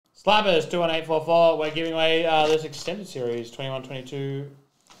Slapperz 21844. We're giving away this extended series 21-22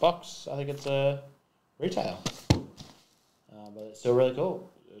 box. I think it's a retail, but it's still really cool.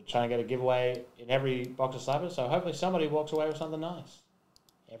 We're trying to get a giveaway in every box of Slapperz, so hopefully somebody walks away with something nice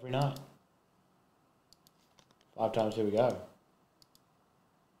every night. 5 times. Here we go.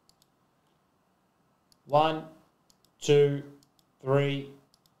 1, 2, 3,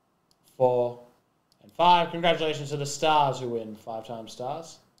 4, and 5. Congratulations to the stars who win 5 times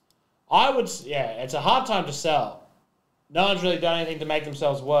stars. It's a hard time to sell. No one's really done anything to make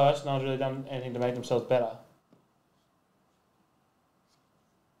themselves worse. No one's really done anything to make themselves better.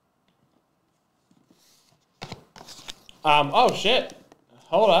 Oh shit.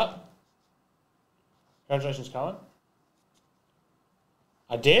 Hold up. Congratulations, Colin.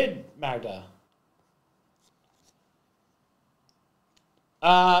 I did, Magda.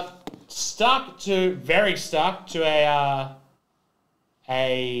 Very stuck to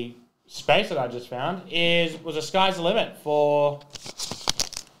a space that I just found was a Sky's the Limit for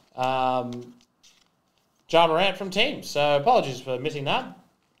John Morant from Teams. So apologies for missing that.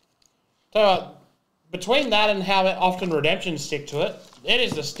 So between that and how often redemptions stick to it, it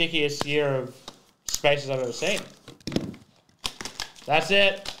is the stickiest year of spaces I've ever seen. That's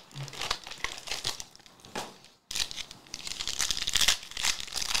it.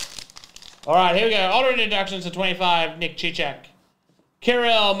 All right, here we go. Alternate introductions to 25, Nick Chichak.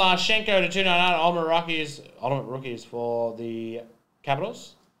 Kirill Marchenko to 299, ultimate rookies for the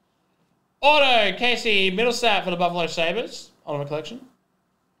Capitals. Auto, Casey Middlestat for the Buffalo Sabres, ultimate collection.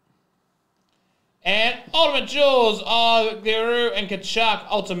 And ultimate jewels of Giroux and Kachuk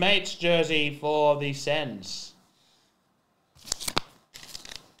Ultimates jersey for the Sens.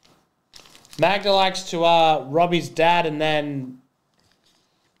 Magda likes to rob his dad and then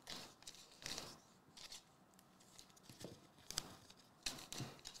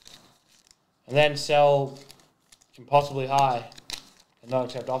sell impossibly high and not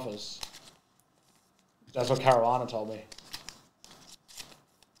accept offers. That's what Carolina told me.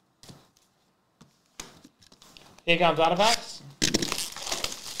 Here comes artifacts.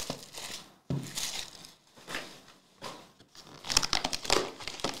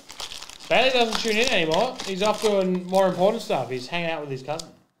 Bailey doesn't tune in anymore. He's off doing more important stuff. He's hanging out with his cousin.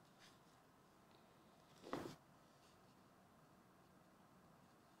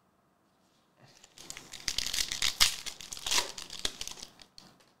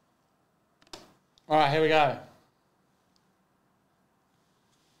 All right, here we go.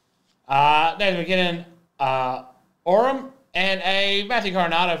 Nathan McKinnon, Orem, and a Matthew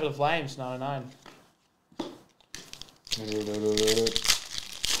Coronado for the Flames, 99.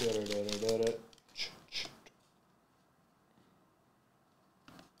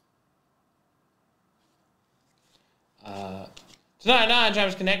 To 99,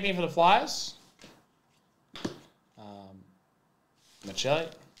 James Konechny for the Flyers. Michelli.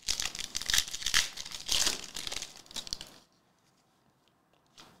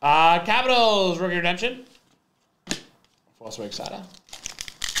 Capitals rookie redemption. Force Week Exciter.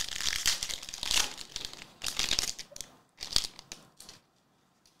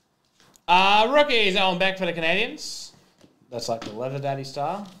 Rookies, Alan Beck for the Canadians. That's like the Leather Daddy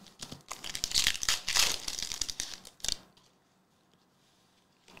style.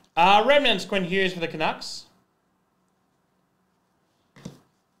 Remnants, Quinn Hughes for the Canucks.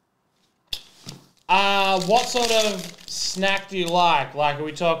 What sort of snack do you like? Like, are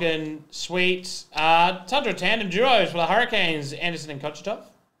we talking sweet? Tundra Tandem Duos for the Hurricanes, Anderson and Kochitov.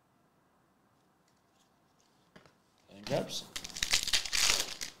 And grabs.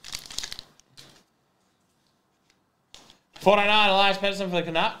 499, Elias Pettersson for the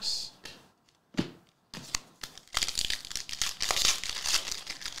Canucks.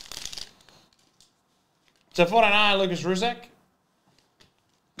 So 499, Lucas Rusek.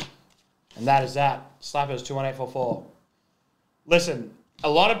 And that is that. Slapperz 21844. Listen, a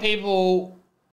lot of people